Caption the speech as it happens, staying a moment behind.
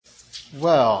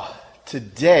Well,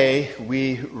 today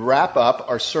we wrap up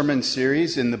our sermon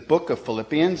series in the book of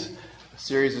Philippians. The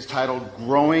series is titled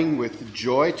Growing with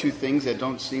Joy, two things that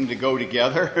don't seem to go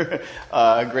together.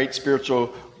 Great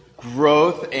spiritual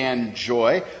growth and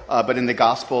joy, but in the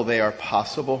gospel they are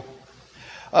possible.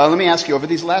 Let me ask you, over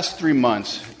these last 3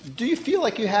 months, do you feel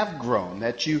like you have grown,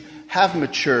 that you have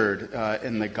matured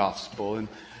in the gospel?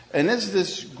 And is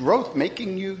this growth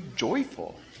making you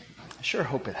joyful? I sure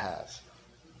hope it has.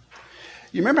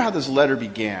 You remember how this letter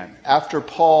began? After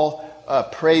Paul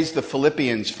praised the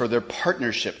Philippians for their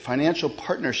partnership, financial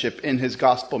partnership in his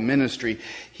gospel ministry,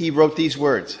 he wrote these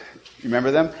words. You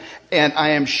remember them? And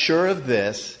I am sure of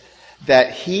this,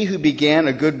 that he who began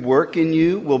a good work in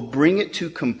you will bring it to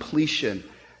completion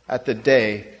at the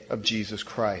day of Jesus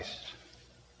Christ.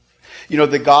 You know,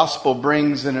 the gospel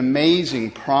brings an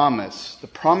amazing promise, the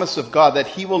promise of God that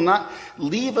he will not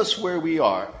leave us where we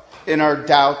are in our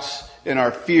doubts, in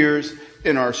our fears,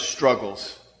 in our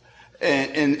struggles.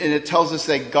 And it tells us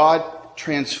that God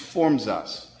transforms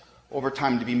us over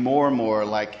time to be more and more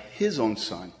like his own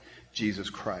Son,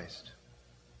 Jesus Christ.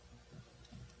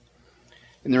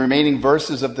 In the remaining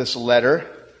verses of this letter,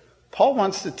 Paul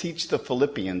wants to teach the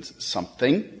Philippians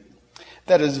something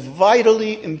that is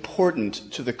vitally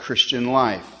important to the Christian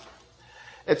life.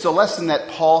 It's a lesson that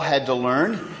Paul had to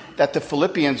learn, that the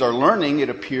Philippians are learning, it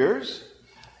appears.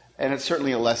 And it's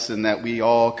certainly a lesson that we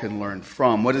all can learn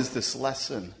from. What is this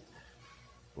lesson?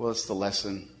 Well, it's the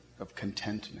lesson of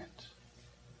contentment.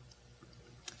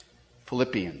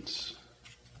 Philippians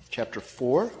chapter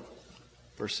 4,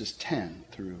 verses 10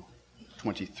 through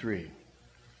 23.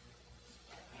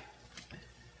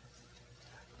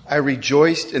 I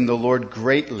rejoiced in the Lord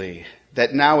greatly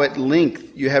that now at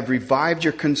length you have revived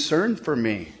your concern for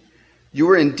me. You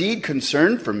were indeed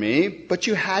concerned for me, but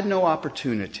you had no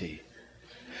opportunity.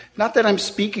 Not that I'm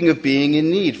speaking of being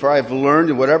in need, for I've learned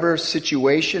in whatever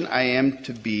situation I am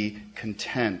to be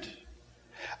content.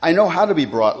 I know how to be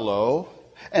brought low,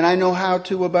 and I know how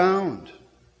to abound.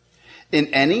 In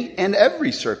any and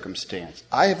every circumstance,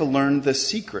 I have learned the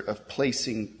secret of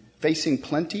facing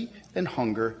plenty and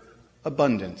hunger,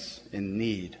 abundance and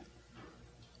need.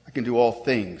 I can do all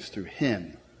things through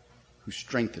him who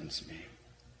strengthens me.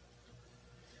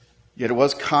 Yet it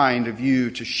was kind of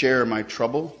you to share my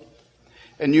trouble.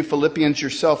 And you Philippians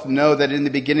yourself know that in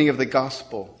the beginning of the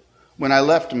gospel, when I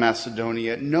left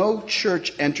Macedonia, no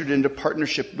church entered into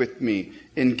partnership with me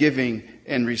in giving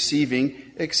and receiving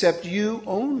except you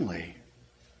only.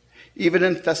 Even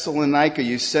in Thessalonica,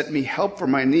 you sent me help for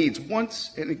my needs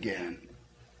once and again.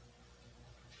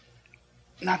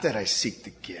 Not that I seek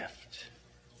the gift,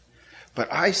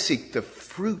 but I seek the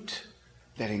fruit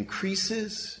that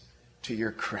increases to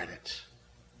your credit.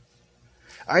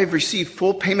 I have received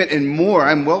full payment and more.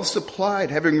 I'm well supplied,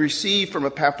 having received from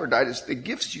Epaphroditus the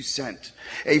gifts you sent,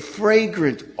 a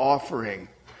fragrant offering,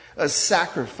 a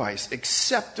sacrifice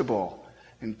acceptable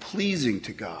and pleasing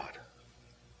to God.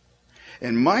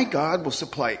 And my God will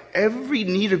supply every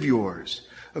need of yours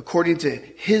according to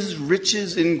his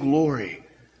riches in glory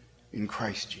in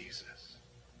Christ Jesus.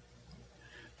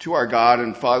 To our God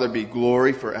and Father be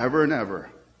glory forever and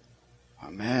ever.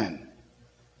 Amen.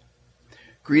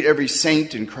 Greet every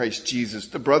saint in Christ Jesus.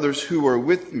 The brothers who are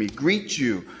with me greet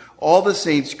you. All the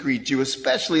saints greet you,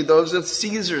 especially those of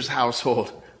Caesar's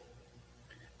household.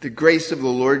 The grace of the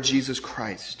Lord Jesus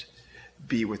Christ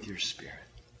be with your spirit.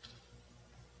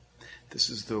 This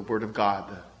is the word of God.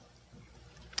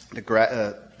 The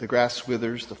grass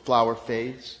withers, the flower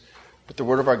fades, but the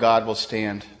word of our God will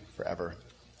stand forever.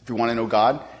 If we want to know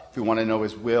God, if we want to know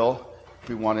his will, if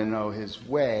we want to know his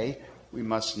way, we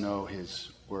must know his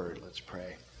word. Let's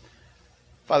pray.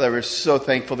 Father, we're so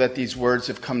thankful that these words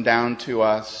have come down to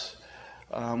us.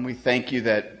 We thank you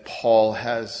that Paul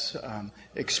has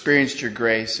experienced your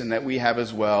grace and that we have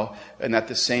as well, and that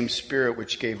the same Spirit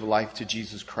which gave life to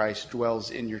Jesus Christ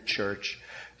dwells in your church.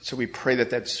 So we pray that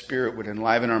that Spirit would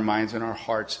enliven our minds and our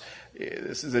hearts.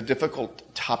 This is a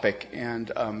difficult topic, and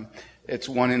it's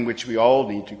one in which we all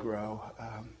need to grow.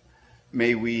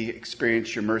 May we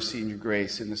experience your mercy and your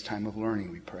grace in this time of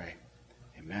learning, we pray.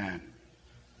 Amen.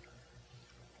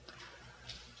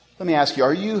 Let me ask you,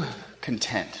 are you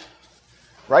content?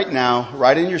 Right now,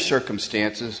 right in your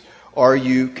circumstances, are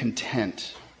you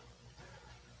content?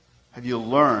 Have you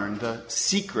learned the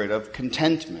secret of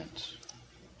contentment?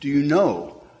 Do you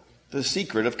know the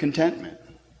secret of contentment?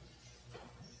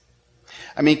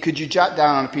 I mean, could you jot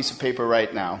down on a piece of paper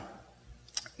right now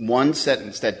one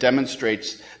sentence that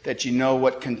demonstrates that you know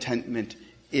what contentment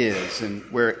is and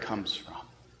where it comes from?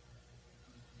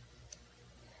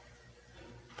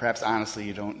 Perhaps honestly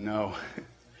you don't know.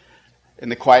 In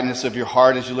the quietness of your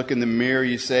heart, as you look in the mirror,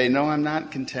 you say, no, I'm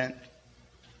not content.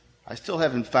 I still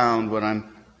haven't found what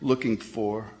I'm looking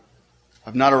for.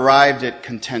 I've not arrived at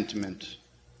contentment.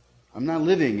 I'm not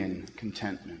living in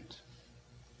contentment.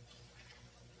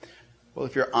 Well,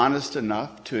 if you're honest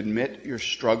enough to admit your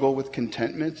struggle with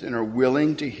contentment and are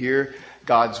willing to hear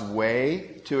God's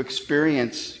way to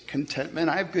experience contentment,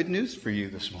 I have good news for you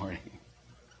this morning.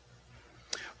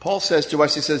 Paul says to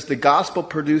us, he says, the gospel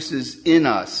produces in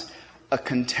us a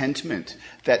contentment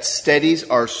that steadies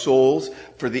our souls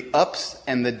for the ups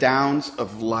and the downs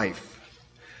of life,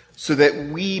 so that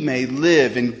we may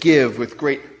live and give with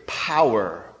great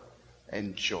power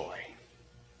and joy.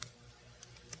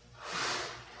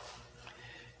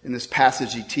 In this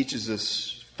passage, he teaches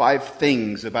us 5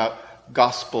 things about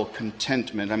gospel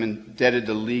contentment. I'm indebted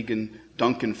to League and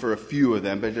Duncan for a few of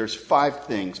them, but there's 5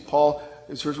 things. Here's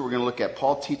what we're going to look at.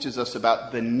 Paul teaches us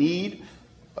about the need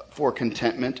for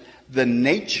contentment, the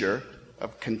nature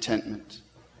of contentment,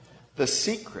 the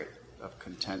secret of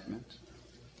contentment.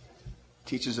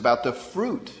 Teaches about the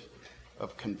fruit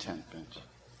of contentment,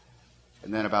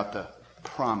 and then about the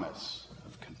promise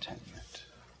of contentment.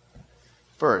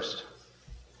 First,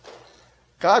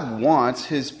 God wants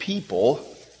his people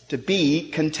to be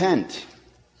content.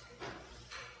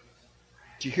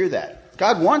 Do you hear that?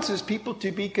 God wants his people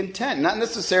to be content, not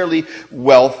necessarily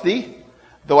wealthy,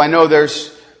 though I know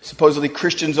there's supposedly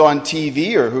Christians on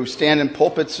TV or who stand in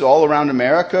pulpits all around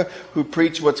America who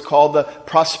preach what's called the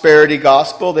prosperity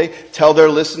gospel. They tell their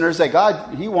listeners that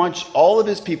God, he wants all of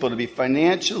his people to be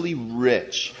financially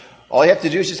rich. All you have to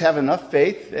do is just have enough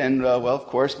faith and, of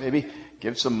course, maybe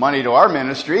give some money to our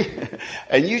ministry,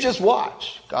 and you just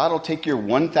watch. God will take your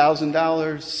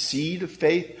 $1,000 seed of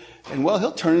faith, and,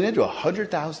 he'll turn it into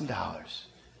 $100,000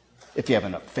 if you have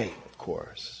enough faith, of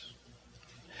course.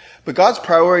 But God's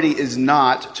priority is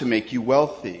not to make you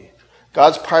wealthy.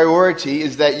 God's priority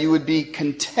is that you would be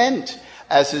content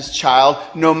as his child,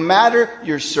 no matter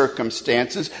your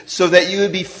circumstances, so that you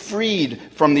would be freed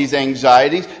from these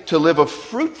anxieties to live a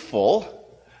fruitful,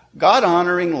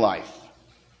 God-honoring life.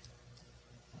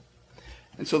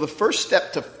 And so the first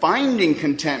step to finding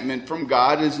contentment from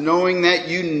God is knowing that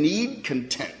you need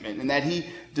contentment and that he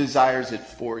desires it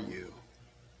for you.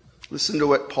 Listen to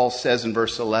what Paul says in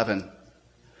verse 11.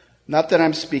 Not that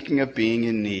I'm speaking of being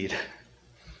in need.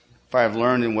 For I have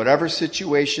learned in whatever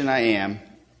situation I am,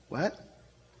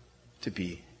 to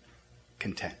be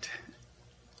content.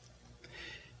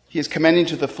 He is commending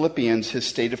to the Philippians his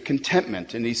state of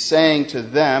contentment, and he's saying to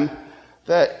them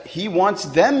that he wants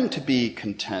them to be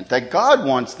content, that God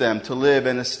wants them to live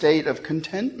in a state of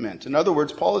contentment. In other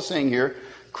words, Paul is saying here,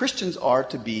 Christians are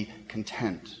to be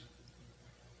content.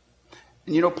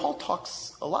 And Paul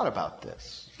talks a lot about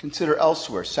this. Consider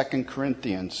elsewhere, 2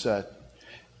 Corinthians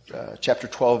chapter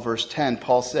 12, verse 10,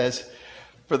 Paul says,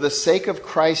 for the sake of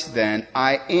Christ, then,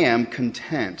 I am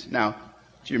content. Now,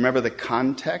 do you remember the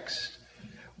context?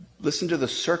 Listen to the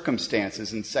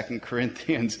circumstances in 2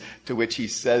 Corinthians to which he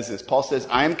says this. Paul says,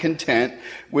 I am content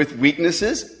with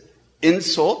weaknesses,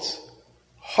 insults,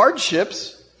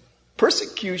 hardships,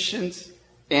 persecutions,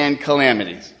 and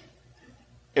calamities.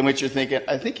 In which you're thinking,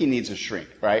 I think he needs a shrink,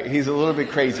 right? He's a little bit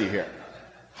crazy here.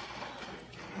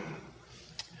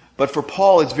 But for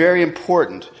Paul, it's very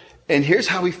important. And here's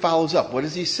how he follows up. What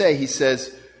does he say? He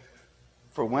says,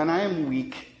 for when I am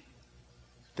weak,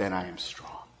 then I am strong.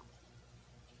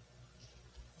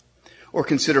 Or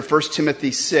consider 1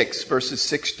 Timothy 6, verses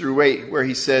 6 through 8, where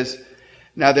he says,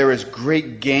 now there is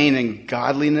great gain in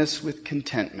godliness with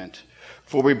contentment.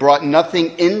 For we brought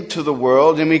nothing into the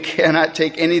world, and we cannot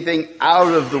take anything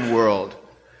out of the world.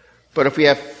 But if we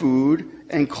have food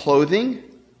and clothing,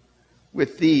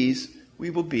 with these we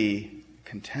will be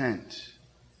content.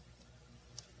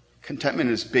 Contentment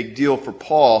is a big deal for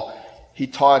Paul. He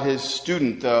taught his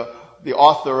student, the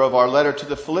author of our letter to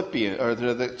the Philippians, or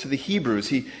to the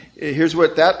Hebrews. Here's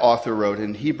what that author wrote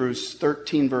in Hebrews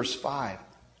 13, verse 5.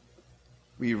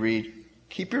 We read,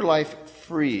 keep your life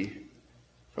free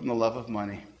from the love of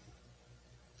money,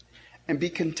 and be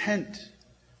content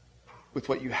with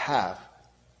what you have.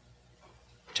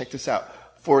 Check this out.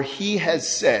 For he has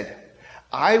said,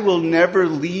 I will never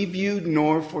leave you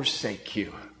nor forsake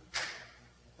you.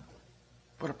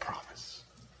 What a promise.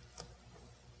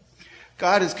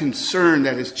 God is concerned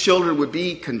that his children would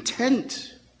be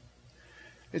content.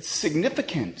 It's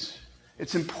significant.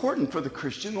 It's important for the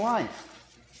Christian life.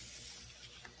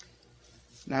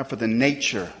 Now for the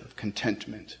nature of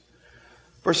contentment.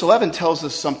 Verse 11 tells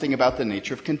us something about the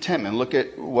nature of contentment. Look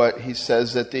at what he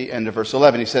says at the end of verse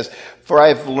 11. He says, for I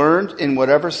have learned in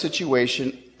whatever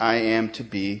situation I am to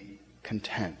be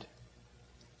content.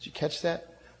 Did you catch that?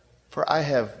 For I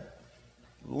have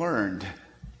learned.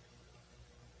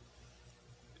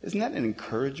 Isn't that an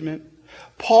encouragement?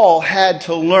 Paul had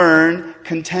to learn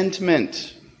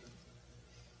contentment.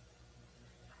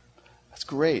 That's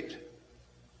great.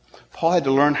 Paul had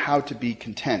to learn how to be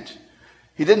content.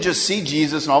 He didn't just see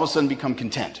Jesus and all of a sudden become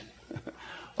content.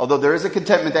 Although there is a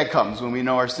contentment that comes when we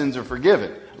know our sins are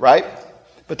forgiven, right?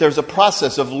 But there's a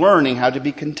process of learning how to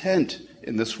be content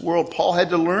in this world. Paul had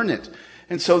to learn it.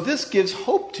 And so this gives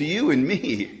hope to you and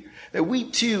me that we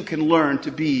too can learn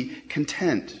to be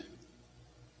content.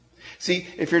 See,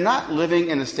 if you're not living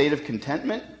in a state of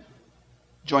contentment,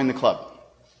 join the club.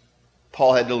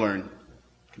 Paul had to learn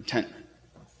contentment.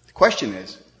 The question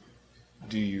is,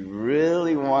 do you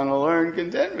really want to learn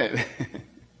contentment?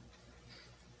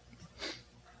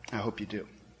 I hope you do.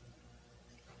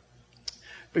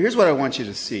 But here's what I want you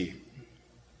to see.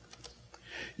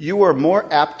 You are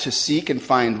more apt to seek and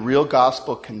find real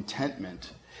gospel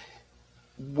contentment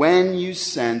when you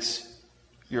sense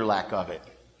your lack of it.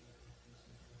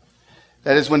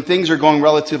 That is, when things are going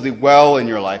relatively well in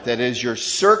your life. That is, your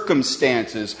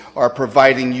circumstances are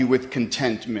providing you with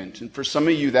contentment. And for some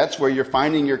of you, that's where you're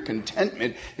finding your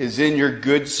contentment, is in your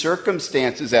good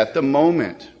circumstances at the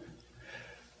moment.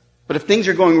 But if things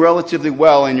are going relatively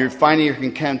well and you're finding your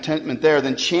contentment there,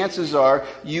 then chances are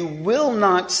you will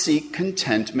not seek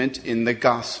contentment in the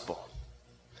gospel.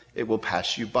 It will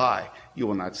pass you by. You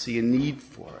will not see a need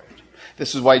for it.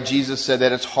 This is why Jesus said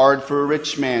that it's hard for a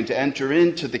rich man to enter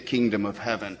into the kingdom of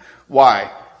heaven.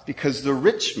 Why? Because the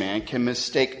rich man can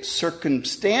mistake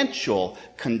circumstantial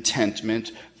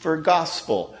contentment for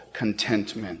gospel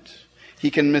contentment.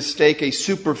 He can mistake a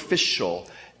superficial,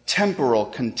 temporal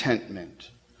contentment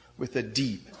with a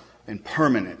deep and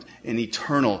permanent and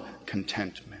eternal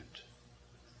contentment.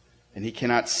 And he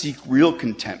cannot seek real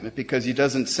contentment because he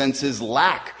doesn't sense his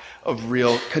lack of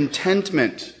real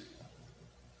contentment.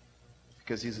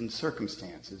 Because he's in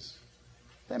circumstances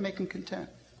that make him content.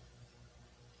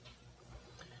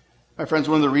 My friends,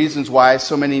 one of the reasons why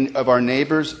so many of our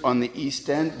neighbors on the East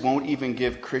End won't even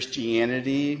give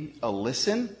Christianity a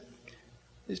listen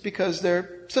is because they're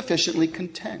sufficiently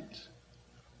content.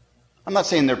 I'm not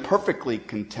saying they're perfectly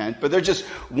content, but they're just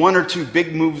one or two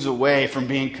big moves away from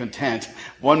being content.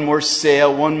 One more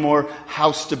sale, one more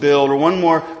house to build, or one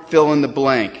more fill in the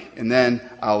blank, and then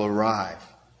I'll arrive.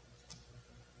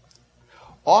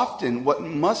 Often, what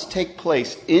must take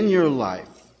place in your life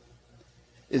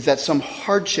is that some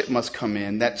hardship must come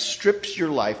in that strips your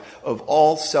life of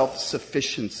all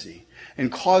self-sufficiency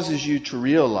and causes you to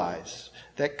realize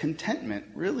that contentment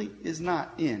really is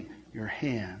not in your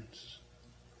hands.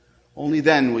 Only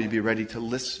then will you be ready to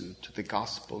listen to the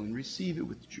gospel and receive it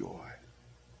with joy.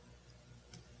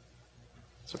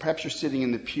 So perhaps you're sitting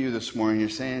in the pew this morning and you're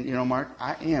saying, you know, Mark,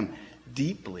 I am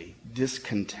deeply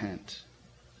discontent.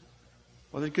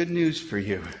 Well, there's good news for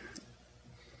you.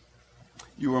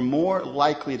 You are more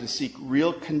likely to seek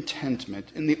real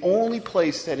contentment in the only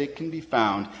place that it can be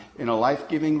found, in a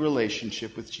life-giving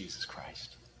relationship with Jesus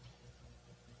Christ.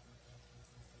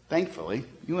 Thankfully,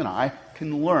 you and I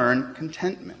can learn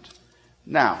contentment.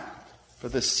 Now, for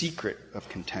the secret of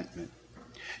contentment.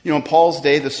 You know, in Paul's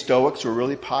day, the Stoics were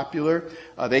really popular.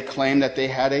 They claimed that they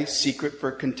had a secret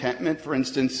for contentment. For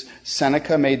instance,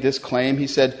 Seneca made this claim. He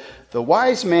said, "The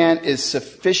wise man is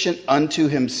sufficient unto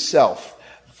himself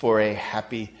for a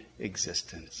happy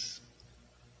existence."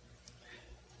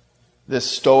 This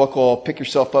stoical, pick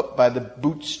yourself up by the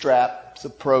bootstraps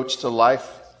approach to life,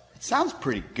 it sounds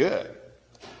pretty good.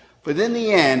 But in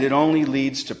the end, it only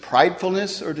leads to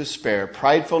pridefulness or despair.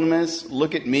 Pridefulness,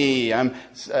 look at me, I'm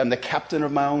the captain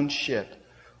of my own ship.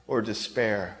 Or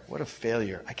despair, what a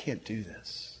failure, I can't do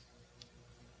this.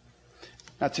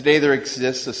 Now today there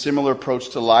exists a similar approach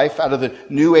to life. Out of the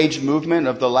New Age movement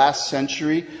of the last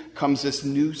century comes this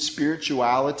new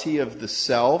spirituality of the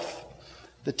self.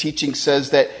 The teaching says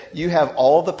that you have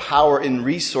all the power and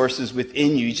resources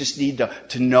within you. You just need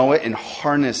to know it and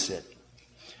harness it.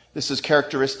 This is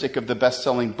characteristic of the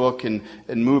best-selling book and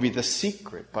movie, The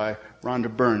Secret, by Rhonda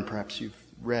Byrne. Perhaps you've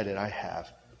read it. I have.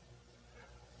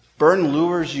 Byrne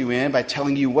lures you in by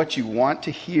telling you what you want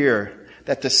to hear,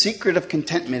 that the secret of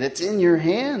contentment, it's in your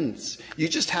hands. You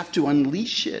just have to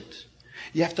unleash it.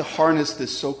 You have to harness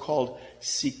this so-called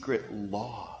secret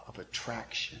law of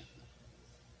attraction.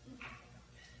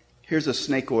 Here's a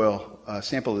snake oil,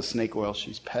 sample of the snake oil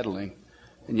she's peddling.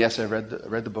 And yes, I read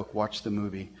the book, watched the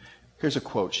movie. Here's a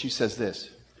quote. She says this,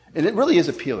 and it really is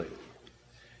appealing.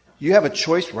 You have a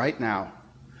choice right now.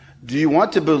 Do you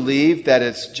want to believe that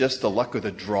it's just the luck of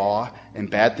the draw and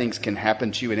bad things can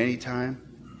happen to you at any time?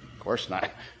 Of course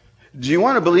not. Do you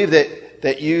want to believe that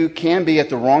that you can be at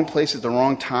the wrong place at the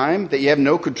wrong time, that you have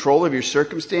no control of your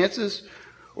circumstances?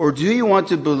 Or do you want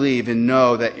to believe and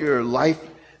know that your life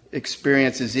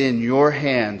experience is in your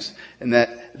hands and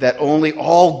that only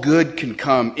all good can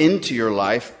come into your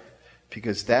life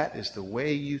because that is the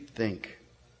way you think?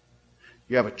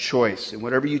 You have a choice, and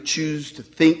whatever you choose to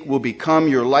think will become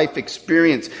your life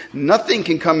experience. Nothing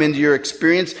can come into your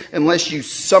experience unless you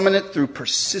summon it through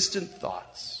persistent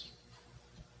thoughts.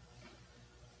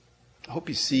 I hope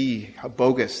you see how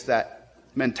bogus that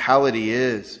mentality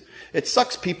is. It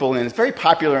sucks people in. It's very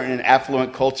popular in an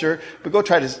affluent culture, but go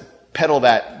try to peddle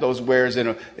those wares in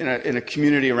a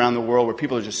community around the world where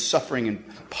people are just suffering in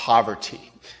poverty.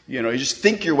 You just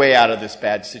think your way out of this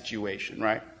bad situation,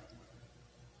 right?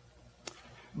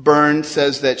 Burns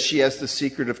says that she has the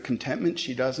secret of contentment.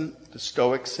 She doesn't. The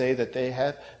Stoics say that they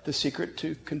have the secret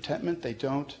to contentment. They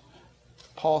don't.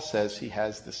 Paul says he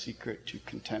has the secret to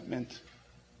contentment.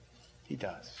 He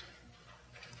does.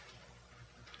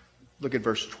 Look at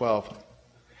verse 12.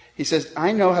 He says,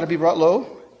 I know how to be brought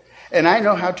low, and I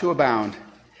know how to abound.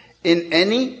 In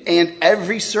any and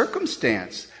every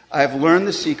circumstance, I have learned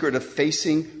the secret of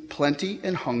facing plenty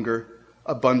and hunger,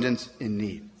 abundance and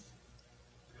need.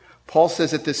 Paul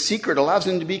says that the secret allows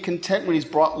him to be content when he's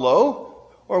brought low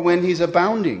or when he's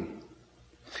abounding.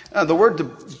 Now, the word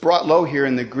brought low here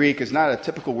in the Greek is not a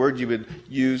typical word you would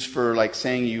use for like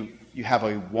saying you have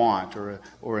a want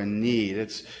or a need.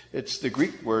 It's the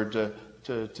Greek word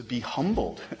to be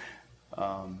humbled.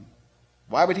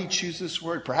 Why would he choose this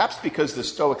word? Perhaps because the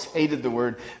Stoics hated the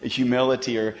word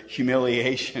humility or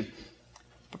humiliation.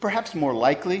 But perhaps more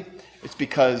likely, it's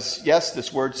because, yes,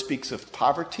 this word speaks of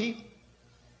poverty,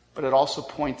 but it also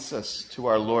points us to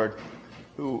our Lord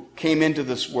who came into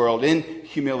this world in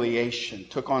humiliation,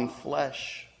 took on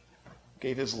flesh,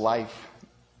 gave his life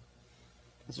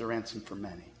as a ransom for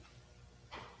many.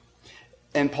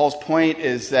 And Paul's point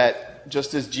is that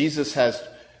just as Jesus has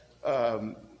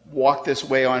walked this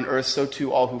way on earth, so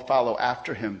too all who follow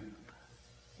after him,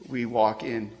 we walk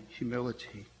in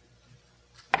humility.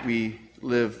 We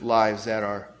live lives that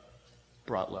are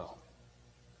brought low.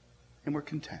 And we're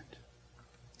content.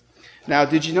 Now,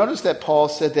 did you notice that Paul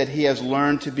said that he has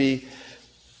learned to be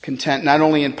content not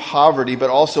only in poverty, but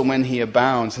also when he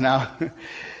abounds? Now,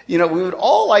 we would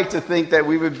all like to think that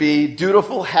we would be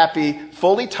dutiful, happy,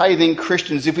 fully tithing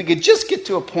Christians if we could just get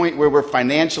to a point where we're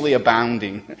financially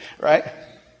abounding, right?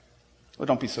 Well,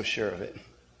 don't be so sure of it.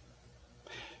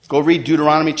 Go read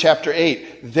Deuteronomy chapter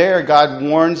 8. There, God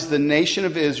warns the nation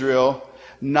of Israel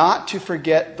not to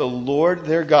forget the Lord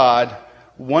their God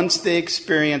once they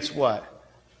experience what?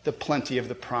 The plenty of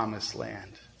the promised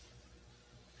land.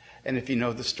 And if you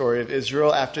know the story of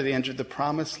Israel after they entered the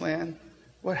promised land,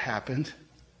 what happened?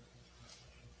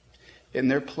 In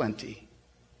their plenty,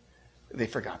 they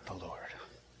forgot the Lord.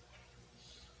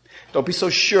 Don't be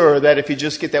so sure that if you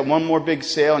just get that one more big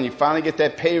sale and you finally get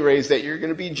that pay raise that you're going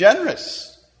to be generous.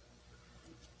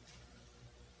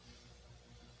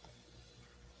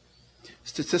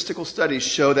 Statistical studies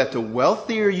show that the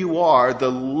wealthier you are, the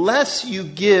less you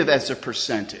give as a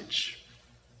percentage.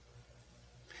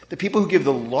 The people who give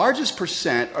the largest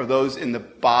percent are those in the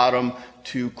bottom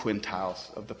 2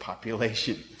 quintiles of the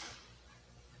population.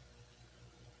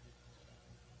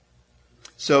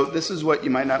 So this is what you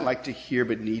might not like to hear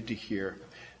but need to hear.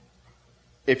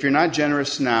 If you're not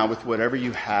generous now with whatever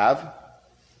you have,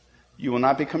 you will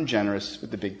not become generous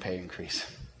with the big pay increase.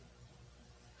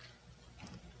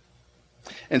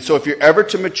 And so if you're ever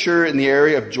to mature in the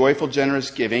area of joyful,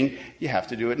 generous giving, you have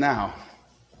to do it now,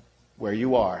 where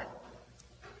you are.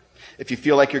 If you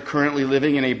feel like you're currently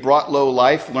living in a brought low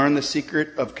life, learn the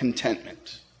secret of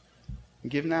contentment.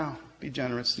 Give now. Be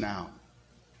generous now.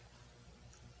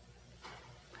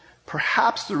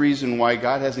 Perhaps the reason why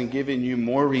God hasn't given you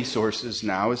more resources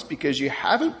now is because you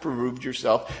haven't proved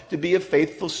yourself to be a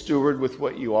faithful steward with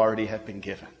what you already have been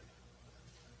given.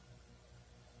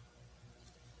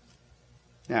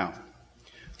 Now,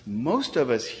 most of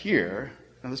us here,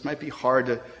 now this might be hard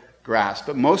to grasp,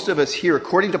 but most of us here,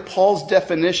 according to Paul's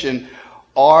definition,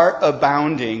 are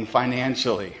abounding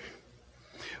financially.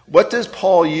 What does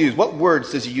Paul use? What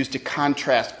words does he use to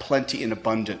contrast plenty and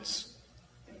abundance?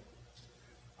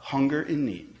 Hunger and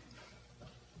need.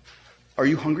 Are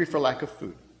you hungry for lack of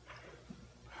food?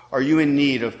 Are you in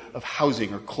need of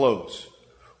housing or clothes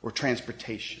or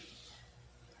transportation?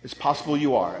 It's possible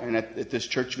you are. And at this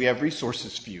church, we have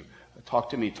resources for you. Talk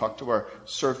to me. Talk to our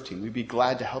serve team. We'd be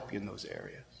glad to help you in those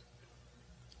areas.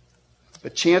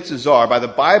 But chances are, by the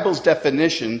Bible's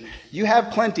definition, you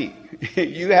have plenty.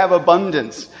 You have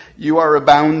abundance. You are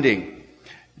abounding.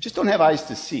 just don't have eyes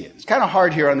to see it. It's kind of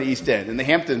hard here on the East End. In the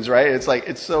Hamptons, right? It's like,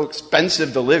 it's so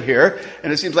expensive to live here,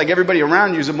 and it seems like everybody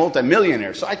around you is a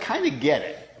multimillionaire. So I kind of get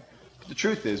it. But the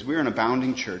truth is, we're an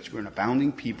abounding church. We're an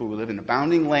abounding people. We live in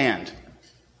abounding land.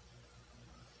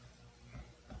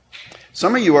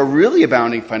 Some of you are really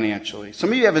abounding financially.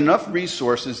 Some of you have enough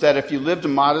resources that if you lived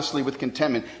modestly with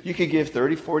contentment, you could give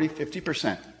 30, 40,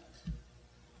 50%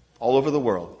 all over the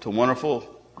world to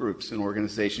wonderful groups and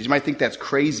organizations. You might think that's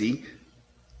crazy.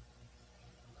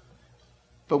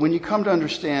 But when you come to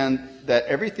understand that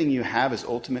everything you have is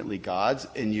ultimately God's,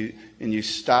 and you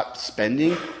stop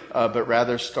spending, but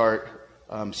rather start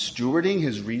stewarding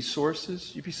His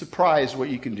resources, you'd be surprised what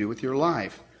you can do with your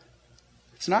life.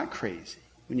 It's not crazy.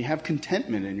 When you have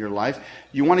contentment in your life,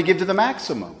 you want to give to the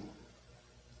maximum.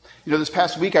 You know, this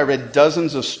past week I read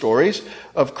dozens of stories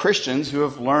of Christians who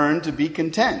have learned to be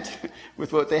content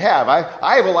with what they have.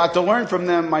 I have a lot to learn from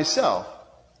them myself.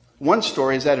 One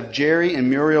story is that of Jerry and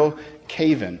Muriel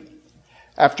Caven.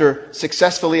 After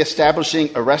successfully establishing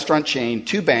a restaurant chain,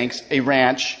 2 banks, a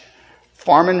ranch,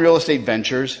 farm and real estate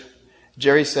ventures,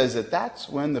 Jerry says that that's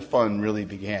when the fun really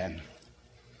began.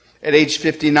 At age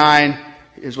 59,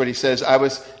 here's what he says, I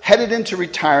was headed into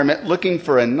retirement looking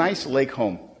for a nice lake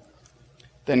home.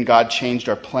 Then God changed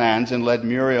our plans and led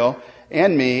Muriel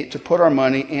and me to put our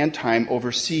money and time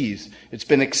overseas. It's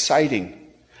been exciting.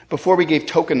 Before we gave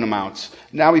token amounts,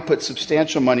 now we put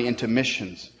substantial money into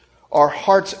missions. Our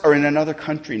hearts are in another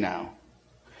country now.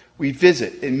 We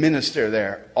visit and minister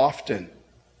there often.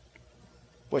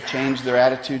 What changed their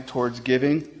attitude towards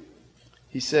giving?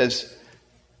 He says,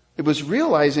 it was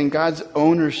realizing God's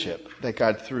ownership that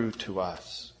God threw to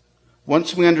us.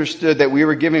 Once we understood that we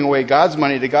were giving away God's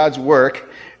money to God's work,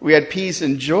 we had peace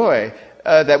and joy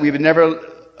that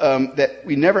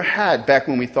we never had back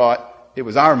when we thought it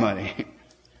was our money.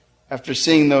 After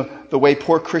seeing the way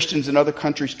poor Christians in other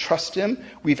countries trust Him,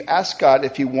 we've asked God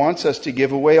if He wants us to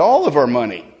give away all of our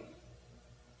money.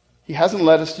 He hasn't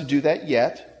led us to do that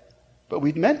yet, but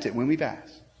we've meant it when we've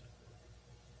asked.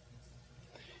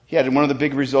 He added one of the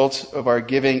big results of our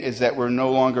giving is that we're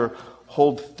no longer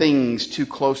hold things too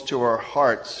close to our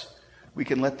hearts. We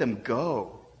can let them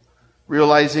go,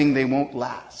 realizing they won't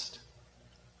last,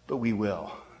 but we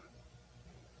will.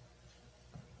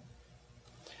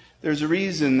 There's a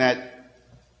reason that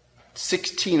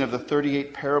 16 of the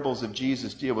 38 parables of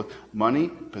Jesus deal with money,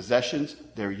 possessions,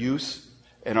 their use,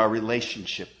 and our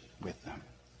relationship with them.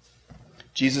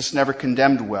 Jesus never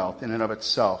condemned wealth in and of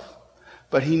itself,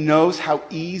 but He knows how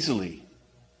easily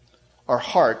our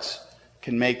hearts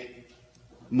can make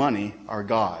money our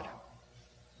God.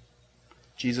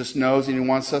 Jesus knows, and He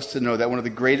wants us to know, that one of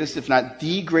the greatest, if not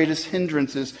the greatest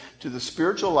hindrances to the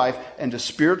spiritual life and to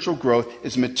spiritual growth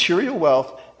is material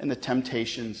wealth and the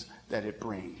temptations that it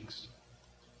brings.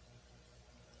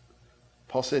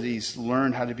 Paul said he's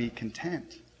learned how to be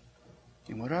content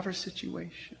in whatever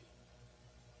situation.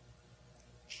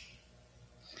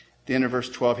 At the end of verse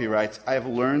 12 he writes, I have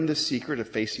learned the secret of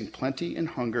facing plenty and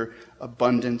hunger,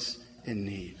 abundance and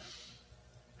need.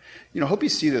 I hope you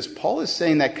see this. Paul is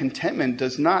saying that contentment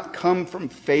does not come from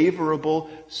favorable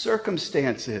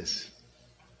circumstances.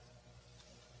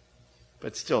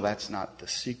 But still, that's not the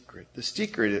secret. The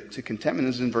secret to contentment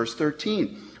is in verse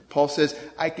 13. Paul says,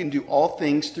 I can do all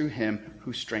things through Him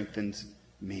who strengthens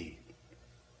me.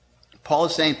 Paul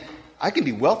is saying, I can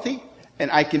be wealthy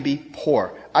and I can be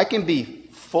poor. I can be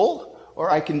full or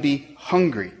I can be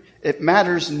hungry. It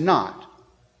matters not,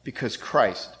 because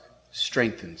Christ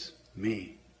strengthens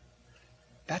me.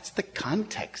 That's the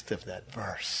context of that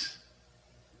verse.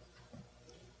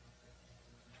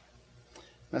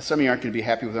 Now, some of you aren't going to be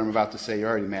happy with what I'm about to say. You're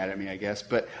already mad at me, I guess.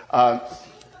 But I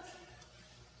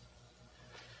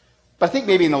think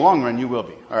maybe in the long run you will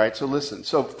be. All right, so listen.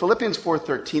 So Philippians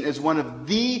 4:13 is one of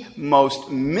the most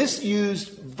misused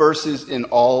verses in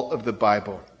all of the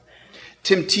Bible.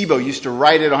 Tim Tebow used to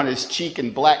write it on his cheek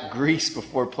in black grease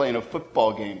before playing a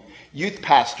football game. Youth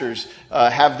pastors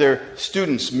have their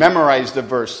students memorize the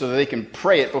verse so that they can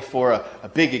pray it before a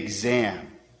big exam.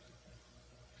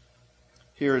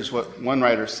 Here's what one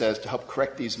writer says to help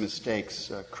correct these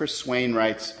mistakes. Chris Swain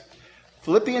writes,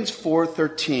 Philippians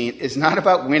 4:13 is not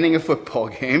about winning a football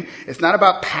game. It's not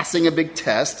about passing a big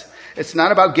test. It's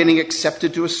not about getting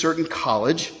accepted to a certain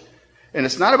college. And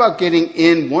it's not about getting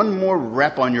in one more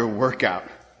rep on your workout.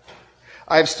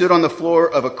 I have stood on the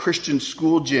floor of a Christian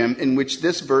school gym in which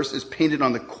this verse is painted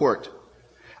on the court.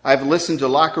 I've listened to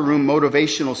locker room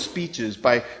motivational speeches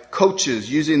by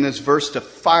coaches using this verse to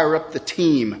fire up the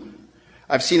team.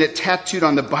 I've seen it tattooed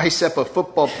on the bicep of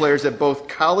football players at both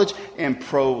college and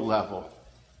pro level.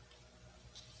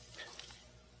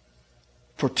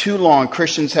 For too long,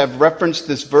 Christians have referenced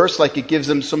this verse like it gives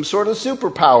them some sort of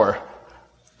superpower.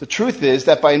 The truth is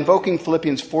that by invoking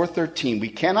Philippians 4:13, we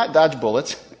cannot dodge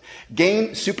bullets,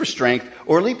 gain super strength,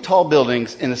 or leap tall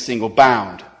buildings in a single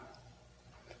bound.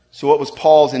 So what was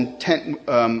Paul's intent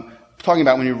talking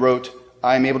about when he wrote,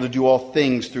 I am able to do all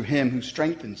things through him who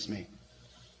strengthens me?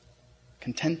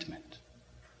 Contentment.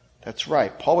 That's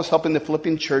right. Paul was helping the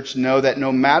Philippian church know that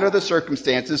no matter the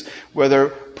circumstances, whether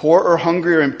poor or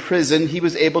hungry or in prison, he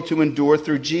was able to endure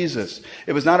through Jesus.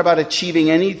 It was not about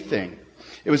achieving anything.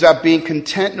 It was about being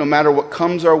content no matter what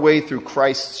comes our way through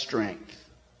Christ's strength.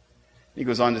 He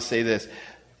goes on to say this.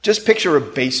 Just picture a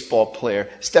baseball player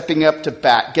stepping up to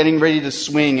bat, getting ready to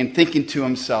swing, and thinking to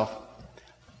himself,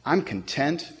 I'm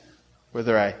content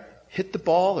whether I hit the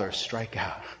ball or strike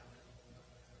out.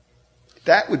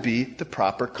 That would be the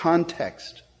proper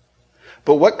context.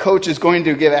 But what coach is going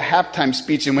to give a halftime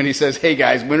speech and when he says, hey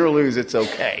guys, win or lose, it's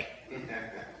okay?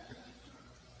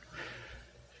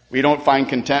 We don't find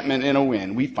contentment in a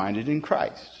win. We find it in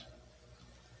Christ.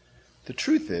 The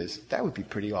truth is, that would be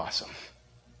pretty awesome.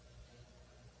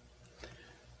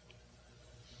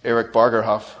 Eric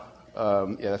Bargerhoff,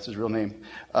 that's his real name,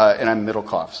 and I'm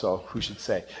Middlecoff, so who should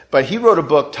say? But he wrote a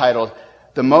book titled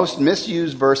The Most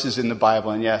Misused Verses in the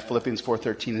Bible, and Philippians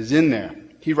 4:13 is in there.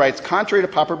 He writes, contrary to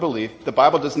popular belief, the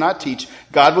Bible does not teach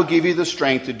God will give you the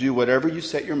strength to do whatever you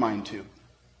set your mind to.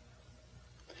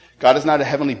 God is not a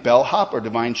heavenly bellhop or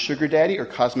divine sugar daddy or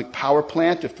cosmic power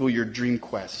plant to fill your dream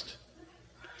quest.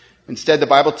 Instead, the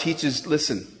Bible teaches,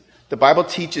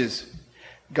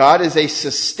 God is a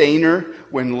sustainer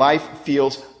when life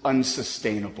feels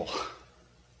unsustainable.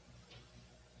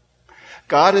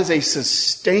 God is a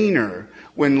sustainer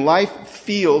when life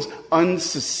feels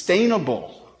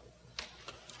unsustainable.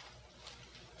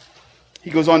 He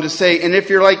goes on to say, and if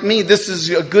you're like me, this is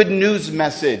a good news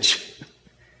message.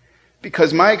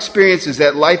 Because my experience is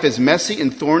that life is messy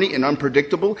and thorny and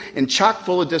unpredictable and chock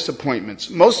full of disappointments.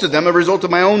 Most of them a result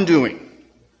of my own doing.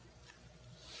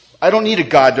 I don't need a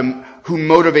God who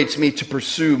motivates me to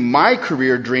pursue my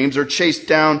career dreams or chase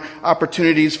down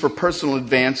opportunities for personal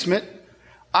advancement.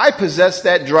 I possess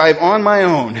that drive on my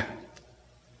own.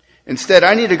 Instead,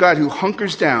 I need a God who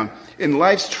hunkers down in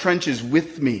life's trenches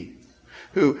with me,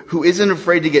 who isn't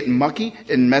afraid to get mucky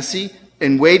and messy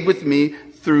and wade with me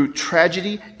through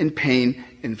tragedy and pain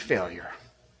and failure.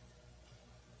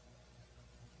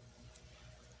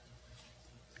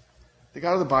 The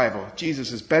God of the Bible,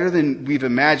 Jesus, is better than we've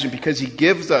imagined because he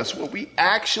gives us what we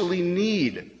actually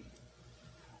need.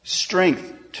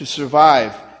 Strength to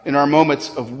survive in our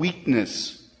moments of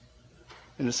weakness,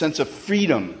 and a sense of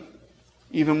freedom,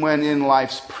 even when in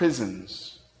life's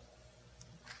prisons.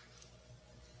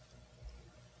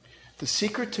 The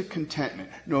secret to contentment,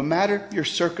 no matter your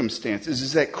circumstances,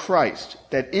 is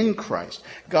that in Christ,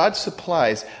 God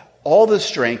supplies all the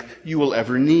strength you will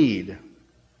ever need.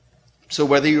 So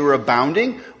whether you're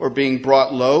abounding or being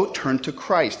brought low, turn to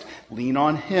Christ. Lean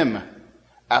on him.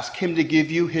 Ask him to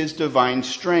give you his divine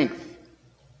strength.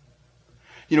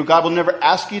 God will never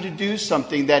ask you to do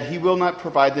something that he will not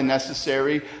provide the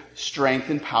necessary strength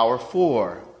and power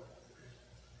for.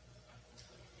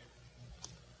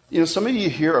 Some of you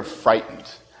here are frightened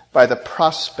by the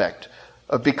prospect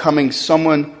of becoming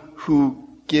someone who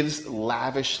gives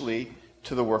lavishly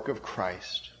to the work of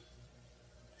Christ.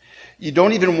 You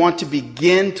don't even want to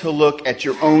begin to look at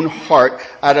your own heart.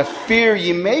 Out of fear,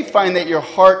 you may find that your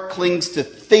heart clings to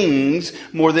things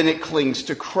more than it clings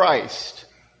to Christ.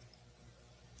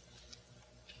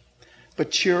 But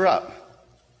cheer up.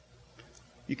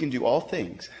 You can do all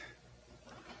things,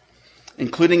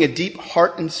 including a deep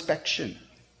heart inspection,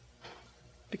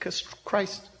 because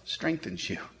Christ strengthens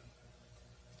you.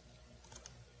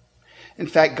 In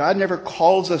fact, God never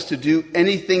calls us to do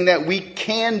anything that we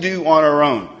can do on our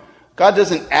own. God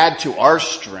doesn't add to our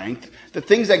strength. The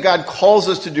things that God calls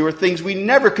us to do are things we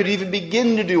never could even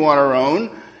begin to do on our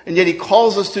own, and yet he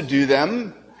calls us to do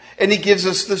them, and he gives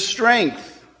us the strength.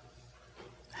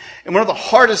 And one of the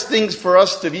hardest things for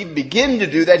us to begin to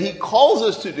do, that he calls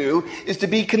us to do, is to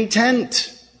be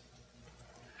content.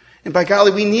 And by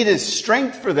golly, we need his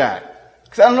strength for that.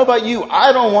 Because I don't know about you,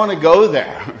 I don't want to go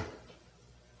there.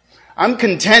 I'm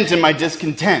content in my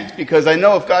discontent because I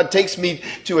know if God takes me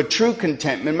to a true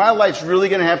contentment, my life's really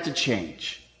going to have to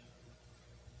change.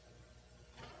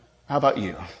 How about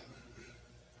you?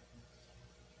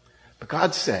 But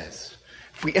God says,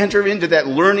 if we enter into that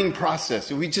learning process,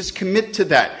 if we just commit to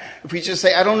that, if we just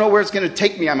say, I don't know where it's going to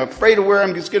take me, I'm afraid of where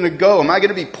I'm just going to go. Am I going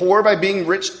to be poor by being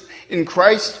rich in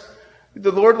Christ?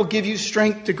 The Lord will give you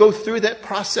strength to go through that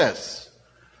process.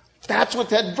 That's what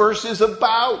that verse is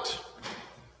about.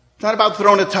 It's not about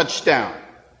throwing a touchdown.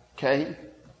 Okay?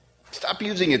 Stop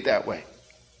using it that way.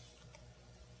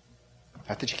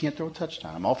 Not that you can't throw a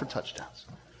touchdown. I'm all for touchdowns.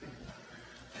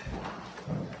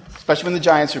 Especially when the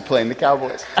Giants are playing the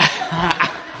Cowboys.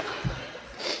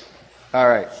 All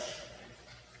right.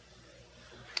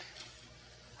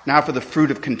 Now for the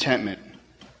fruit of contentment.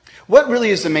 What really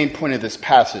is the main point of this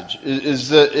passage?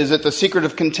 Is it the secret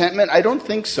of contentment? I don't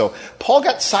think so. Paul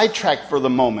got sidetracked for the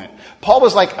moment. Paul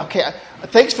was like, okay,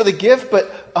 thanks for the gift,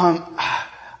 but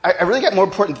I really got more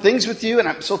important things with you, and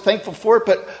I'm so thankful for it,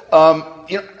 but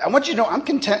I want you to know I'm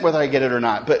content whether I get it or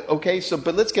not. But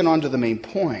let's get on to the main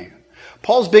point.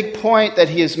 Paul's big point that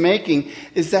he is making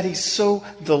is that he's so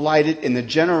delighted in the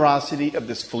generosity of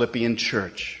this Philippian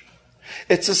church.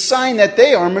 It's a sign that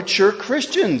they are mature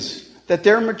Christians, that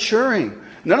they're maturing.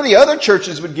 None of the other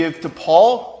churches would give to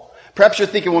Paul. Perhaps you're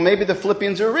thinking, well, maybe the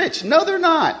Philippians are rich. No, they're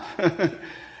not.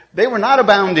 They were not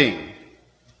abounding.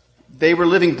 They were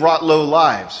living brought low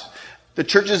lives. The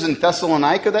churches in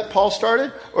Thessalonica that Paul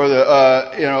started, or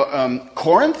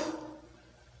Corinth,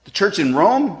 the church in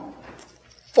Rome,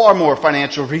 far more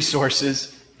financial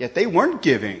resources, yet they weren't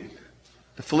giving.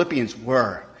 The Philippians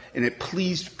were, and it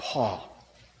pleased Paul.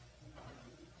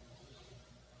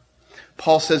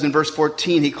 Paul says in verse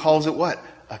 14, he calls it what?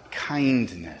 A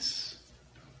kindness.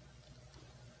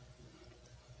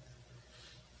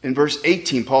 In verse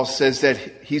 18, Paul says that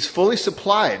he's fully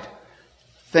supplied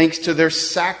thanks to their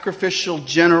sacrificial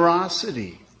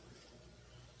generosity.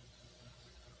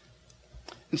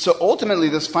 And so ultimately,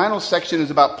 this final section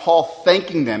is about Paul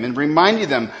thanking them and reminding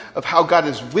them of how God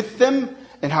is with them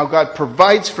and how God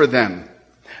provides for them.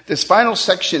 This final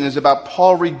section is about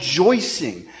Paul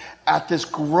rejoicing at this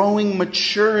growing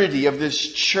maturity of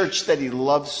this church that he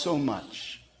loves so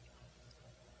much.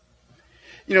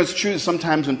 You know, it's true that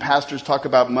sometimes when pastors talk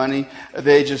about money,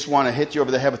 they just want to hit you over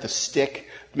the head with a stick,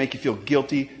 make you feel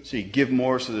guilty, so you give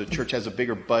more so the church has a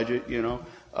bigger budget,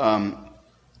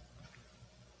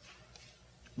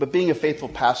 But being a faithful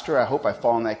pastor, I hope I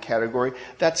fall in that category.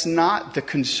 That's not the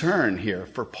concern here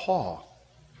for Paul.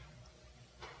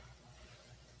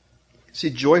 See,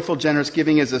 joyful, generous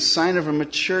giving is a sign of a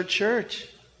mature church.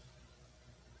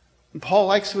 And Paul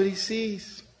likes what he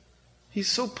sees. He's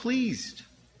so pleased.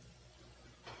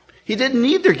 He didn't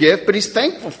need their gift, but he's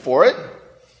thankful for it.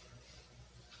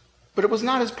 But it was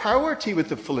not his priority with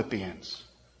the Philippians.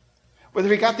 Whether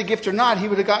he got the gift or not, he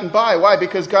would have gotten by. Why?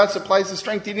 Because God supplies the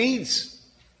strength he needs.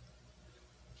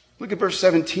 Look at verse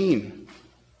 17.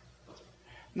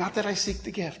 Not that I seek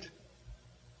the gift.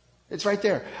 It's right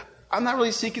there. I'm not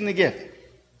really seeking the gift.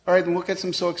 All right, then what gets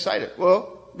him so excited?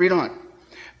 Well, read on.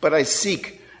 But I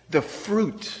seek the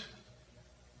fruit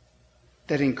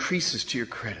that increases to your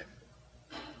credit.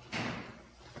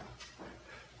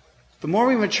 The more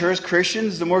we mature as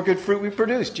Christians, the more good fruit we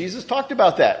produce. Jesus talked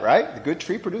about that, right? The good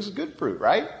tree produces good fruit,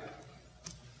 right?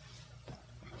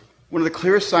 One of the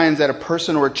clearest signs that a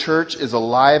person or a church is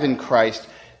alive in Christ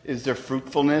is their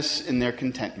fruitfulness and their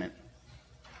contentment.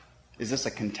 Is this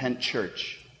a content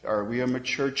church? Are we a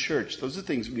mature church? Those are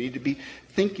things we need to be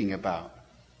thinking about.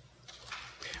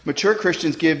 Mature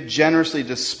Christians give generously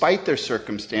despite their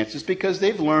circumstances because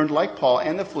they've learned, like Paul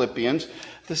and the Philippians,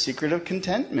 the secret of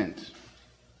contentment.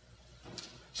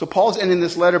 So Paul's ending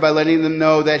this letter by letting them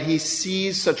know that he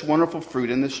sees such wonderful fruit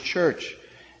in this church.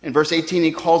 In verse 18,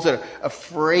 he calls it a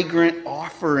fragrant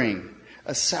offering,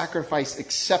 a sacrifice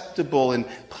acceptable and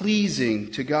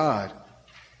pleasing to God.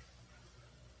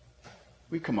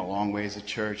 We've come a long way as a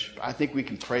church. I think we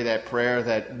can pray that prayer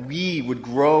that we would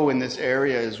grow in this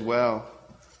area as well.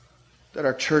 That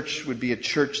our church would be a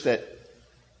church that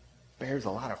bears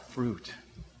a lot of fruit.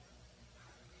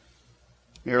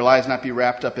 May our lives not be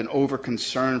wrapped up in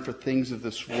over-concern for things of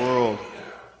this world,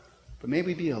 but may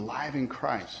we be alive in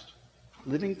Christ,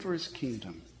 living for His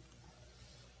kingdom.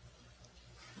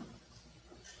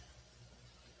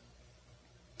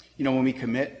 You know, when we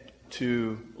commit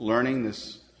to learning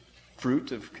this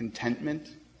fruit of contentment,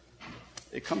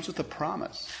 it comes with a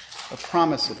promise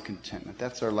of contentment.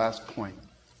 That's our last point.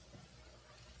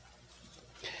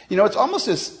 You know, it's almost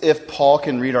as if Paul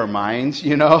can read our minds,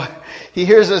 you know. He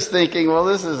hears us thinking, well,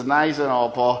 this is nice and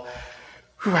all, Paul.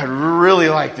 I'd really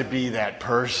like to be that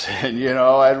person, you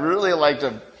know. I'd really like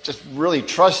to just really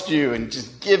trust you and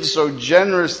just give so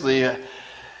generously.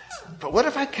 But what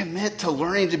if I commit to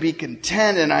learning to be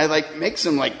content and I make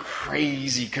some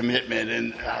crazy commitment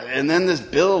and then this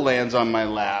bill lands on my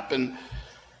lap and,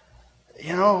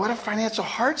 you know, what if financial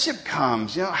hardship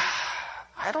comes? You know,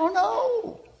 I don't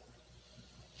know.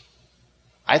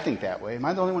 I think that way. Am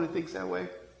I the only one who thinks that way?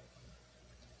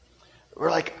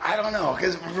 We're like, I don't know,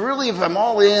 because really if I'm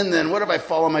all in, then what if I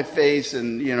fall on my face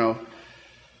and, you know.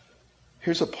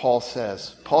 Here's what Paul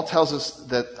says. Paul tells us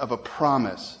that of a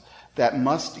promise that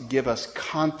must give us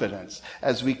confidence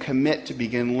as we commit to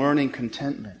begin learning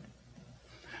contentment.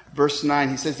 Verse 9,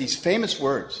 he says these famous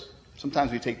words.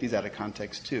 Sometimes we take these out of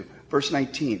context too. Verse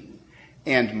 19,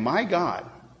 and my God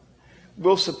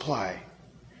will supply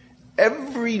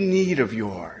every need of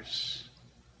yours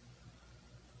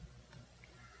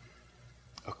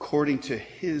according to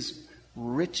his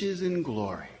riches and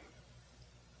glory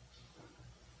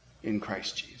in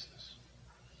Christ Jesus.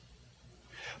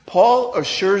 Paul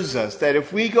assures us that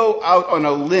if we go out on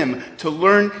a limb to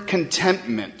learn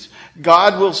contentment,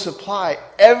 God will supply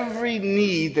every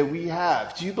need that we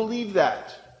have. Do you believe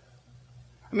that?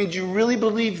 I mean, do you really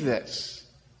believe this?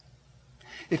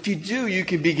 If you do, you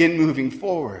can begin moving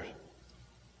forward.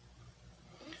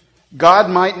 God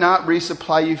might not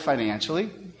resupply you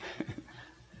financially,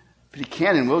 but he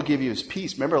can and will give you his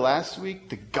peace. Remember last week,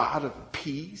 the God of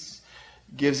peace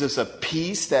gives us a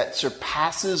peace that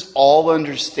surpasses all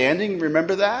understanding.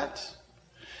 Remember that?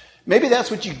 Maybe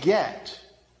that's what you get.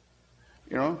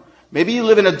 You know, maybe you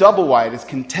live in a double wide, as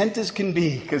content as can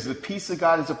be, because the peace of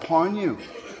God is upon you.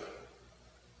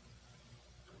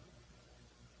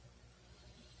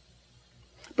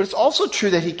 But it's also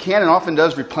true that he can and often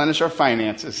does replenish our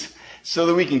finances so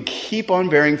that we can keep on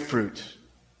bearing fruit.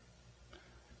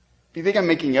 You think I'm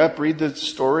making up? Read the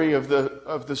story of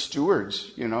the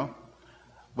stewards, you know.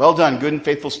 Well done, good and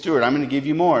faithful steward. I'm going to give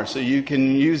you more so you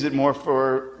can use it more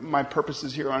for my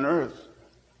purposes here on earth.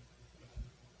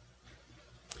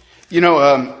 You know,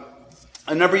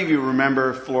 a number of you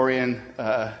remember Florian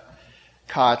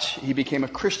Koch. He became a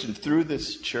Christian through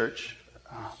this church.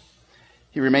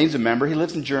 He remains a member. He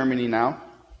lives in Germany now.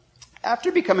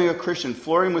 After becoming a Christian,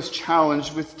 Florian was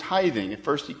challenged with tithing. At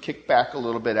first he kicked back a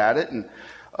little bit at it,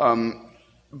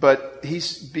 but he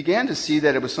began to see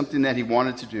that it was something that he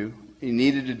wanted to do. He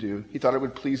needed to do. He thought it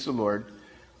would please the Lord.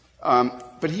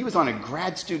 But he was on a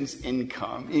grad student's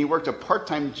income. He worked a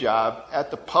part-time job at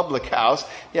the public house.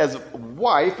 He has a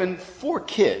wife and 4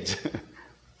 kids.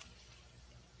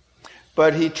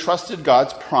 But he trusted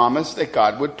God's promise that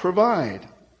God would provide.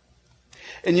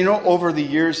 And you know, over the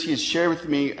years, he has shared with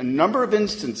me a number of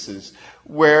instances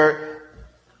where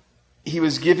he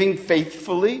was giving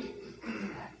faithfully,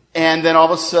 and then all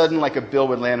of a sudden, like a bill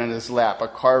would land on his lap, a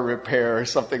car repair or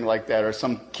something like that, or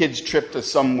some kid's trip to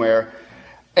somewhere.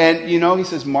 And you know, he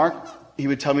says, Mark, he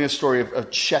would tell me a story of a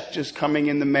check just coming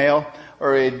in the mail,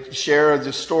 or he'd share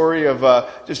the story of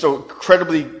just an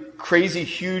incredibly crazy,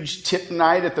 huge tip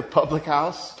night at the public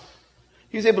house.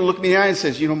 He was able to look me in the eye and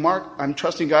says, you know, Mark, I'm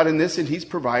trusting God in this, and he's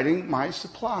providing my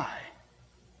supply.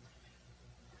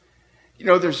 You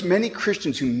know, there's many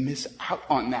Christians who miss out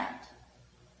on that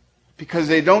because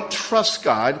they don't trust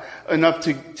God enough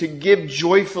to give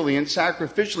joyfully and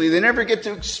sacrificially. They never get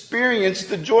to experience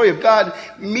the joy of God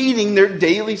meeting their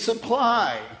daily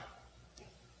supply.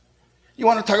 You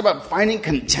want to talk about finding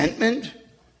contentment?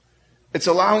 It's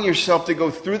allowing yourself to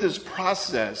go through this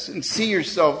process and see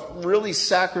yourself really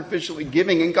sacrificially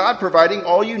giving and God providing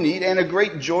all you need and a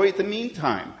great joy at the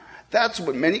meantime. That's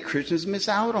what many Christians miss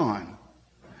out on.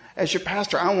 As your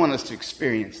pastor, I want us to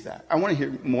experience that. I want to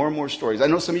hear more and more stories. I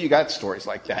know some of you got stories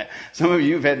like that. Some of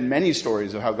you have had many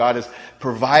stories of how God has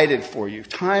provided for you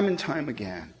time and time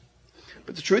again.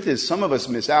 But the truth is, some of us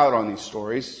miss out on these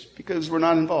stories because we're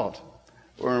not involved.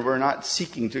 Or we're not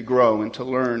seeking to grow and to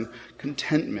learn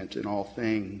contentment in all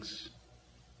things.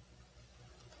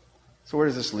 So where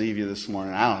does this leave you this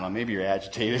morning? I don't know. Maybe you're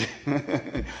agitated.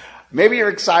 Maybe you're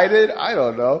excited. I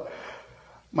don't know.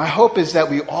 My hope is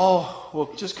that we all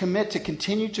will just commit to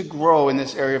continue to grow in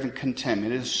this area of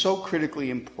contentment. It is so critically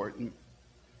important.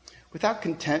 Without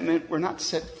contentment, we're not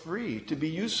set free to be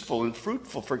useful and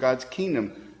fruitful for God's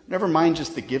kingdom. Never mind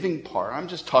just the giving part. I'm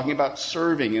just talking about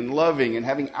serving and loving and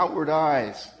having outward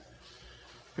eyes.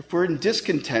 If we're in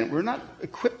discontent, we're not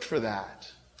equipped for that.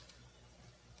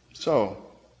 So,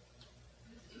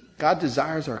 God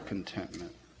desires our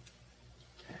contentment.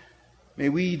 May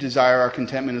we desire our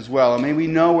contentment as well, and may we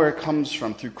know where it comes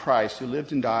from through Christ who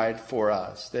lived and died for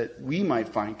us, that we might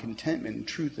find contentment and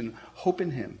truth and hope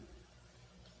in him.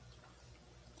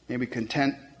 May we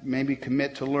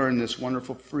commit to learn this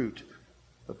wonderful fruit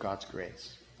of God's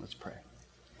grace. Let's pray.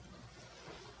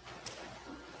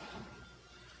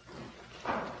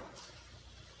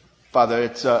 Father,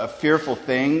 it's a fearful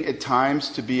thing at times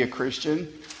to be a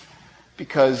Christian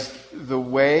because the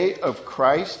way of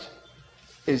Christ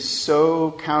is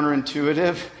so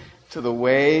counterintuitive to the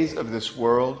ways of this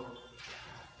world.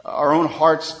 Our own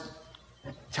hearts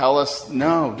tell us,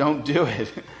 no, don't do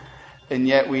it. And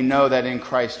yet we know that in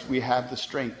Christ we have the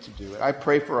strength to do it. I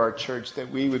pray for our church that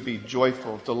we would be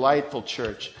joyful, delightful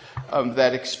church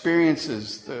that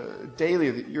experiences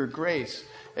daily your grace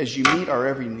as you meet our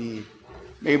every need.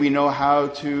 May we know how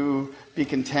to be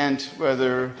content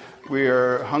whether we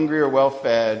are hungry or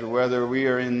well-fed, whether we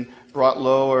are brought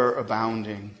low or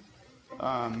abounding.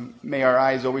 May our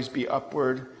eyes always be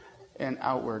upward and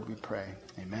outward, we pray.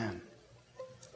 Amen.